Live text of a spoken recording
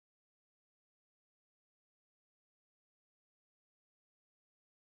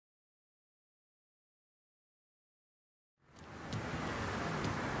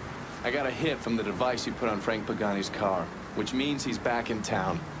I got a hit from the device you put on Frank Pagani's car, which means he's back in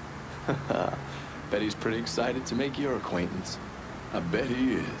town. Bet he's pretty excited to make your acquaintance. I bet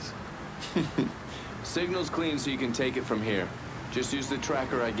he is. Signal's clean so you can take it from here. Just use the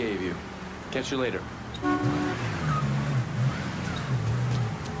tracker I gave you. Catch you later.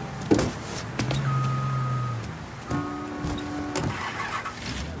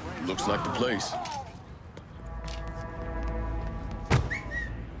 Looks like the place.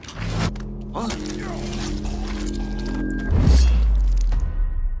 Huh?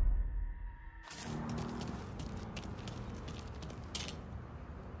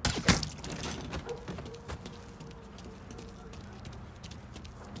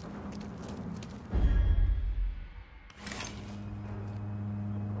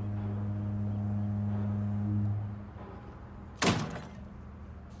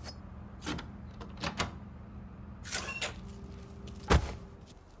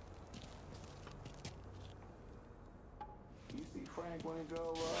 Frank when he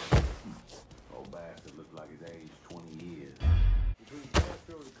drove old bastard looked like his age 20 years. Between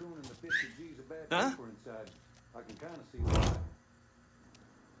Castro, the coon, and the 50 G's of bad paper inside, I can kind of see why.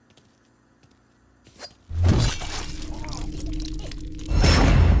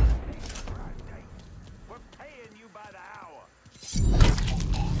 We're paying you by the hour.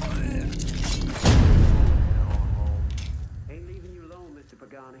 Ain't leaving you alone, Mr.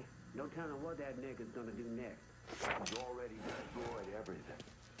 Pagani. No telling what that nigga's gonna do next. He's already destroyed everything.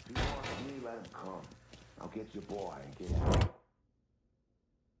 If he wants me, let him come. I'll get your boy and get him.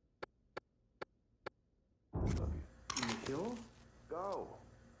 Love you. You sure? Go.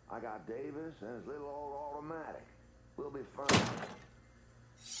 I got Davis and his little old automatic. We'll be fine.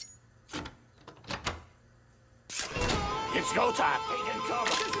 It's go time. Taking cover.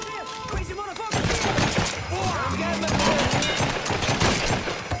 This is it! Crazy motherfucker! I'm getting the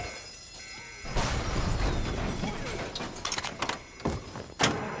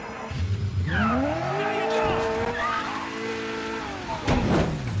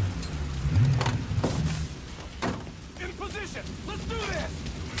Let's do this!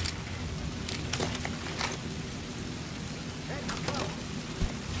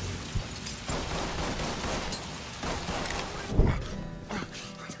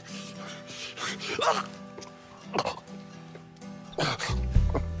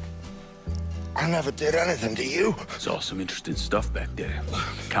 I never did anything to you. Saw some interesting stuff back there.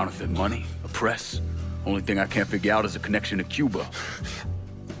 Counterfeit money, a press. Only thing I can't figure out is a connection to Cuba.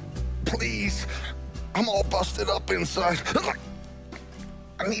 Please. I'm all busted up inside.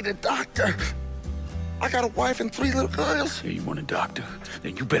 I need a doctor. I got a wife and 3 little girls. Yeah, you want a doctor?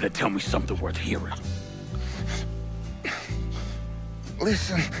 Then you better tell me something worth hearing.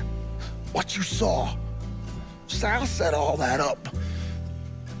 Listen, what you saw. Sal set all that up.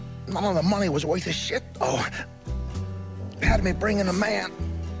 None of the money was worth a shit, though. Had me bring in a man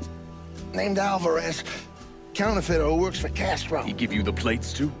named Alvarez, counterfeiter who works for Castro. He give you the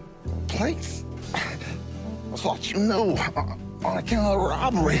plates, too? Plates? I thought you knew. On account of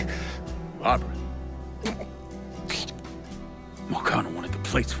robbery. Robbery? Marcano wanted the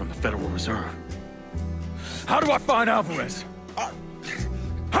plates from the Federal Reserve. How do I find Alvarez?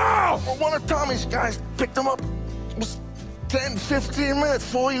 How? Well, one of Tommy's guys picked him up. It was 10, 15 minutes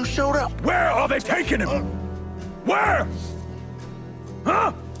before you showed up. Where are they taking him? Where?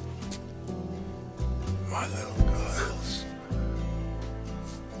 Huh? My little girls.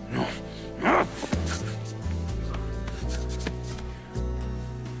 No. Huh?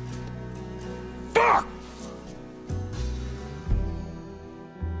 Fuck!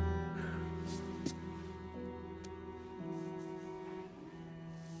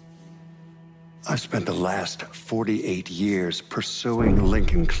 I've spent the last 48 years pursuing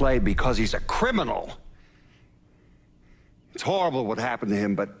Lincoln Clay because he's a criminal. It's horrible what happened to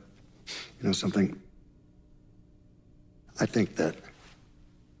him, but you know something? I think that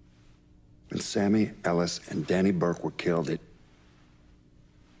when Sammy Ellis and Danny Burke were killed, it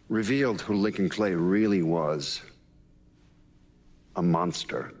revealed who Lincoln Clay really was. A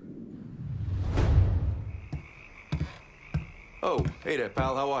monster. Oh, hey there,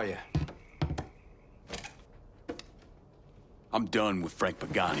 pal. How are you? I'm done with Frank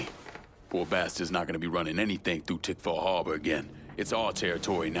Pagani. Poor bastard's not gonna be running anything through Tickfall Harbor again. It's our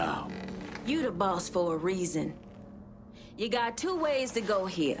territory now. You the boss for a reason. You got 2 ways to go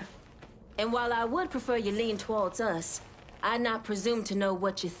here. And while I would prefer you lean towards us, I not presume to know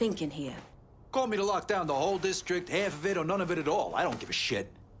what you're thinking here. Call me to lock down the whole district, half of it or none of it at all. I don't give a shit.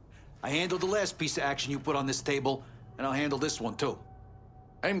 I handled the last piece of action you put on this table, and I'll handle this one too.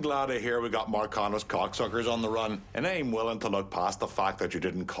 I'm glad to hear we got Marcano's cocksuckers on the run, and I'm willing to look past the fact that you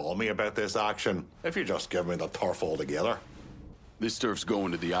didn't call me about this action, if you just give me the turf altogether. This turf's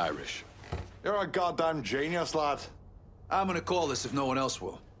going to the Irish. You're a goddamn genius, lad. I'm gonna call this if no one else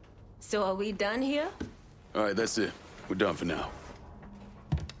will. So are we done here? All right, that's it. We're done for now.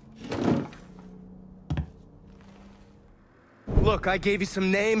 Look, I gave you some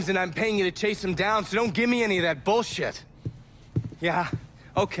names and I'm paying you to chase them down, so don't give me any of that bullshit. Yeah,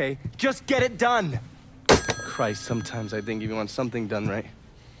 okay, just get it done. Christ, sometimes I think if you want something done right.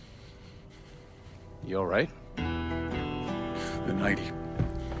 You all right? The night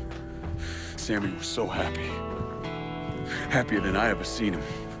Sammy was so happy. Happier than I ever seen him.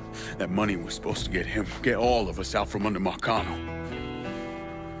 That money was supposed to get all of us out from under Marcano.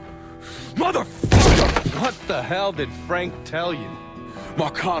 Motherfucker! What the hell did Frank tell you?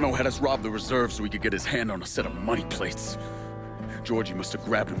 Marcano had us rob the reserve so he could get his hand on a set of money plates. Georgie must have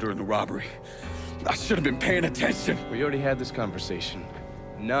grabbed him during the robbery. I should have been paying attention. We already had this conversation.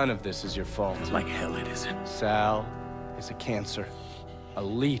 None of this is your fault. Like hell it isn't. Sal is a cancer. A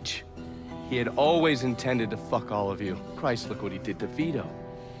leech. He had always intended to fuck all of you. Christ, look what he did to Vito.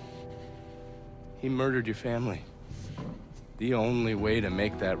 He murdered your family. The only way to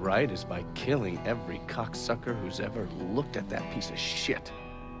make that right is by killing every cocksucker who's ever looked at that piece of shit.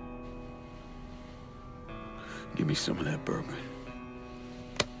 Give me some of that bourbon.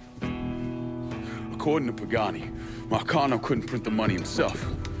 According to Pagani, Marcano couldn't print the money himself,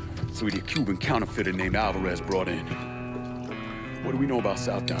 so he had a Cuban counterfeiter named Alvarez brought in. What do we know about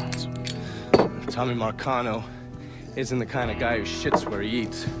South Downs? Tommy Marcano isn't the kind of guy who shits where he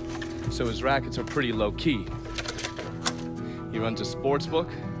eats, so his rackets are pretty low-key. He runs a sports book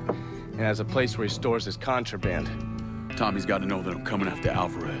and has a place where he stores his contraband. Tommy's got to know that I'm coming after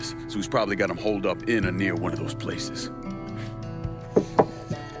Alvarez, so he's probably got him holed up in or near one of those places.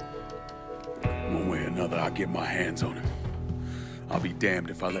 One way or another, I'll get my hands on him. I'll be damned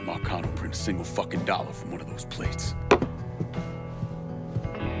if I let Marcano print a single fucking dollar from one of those plates.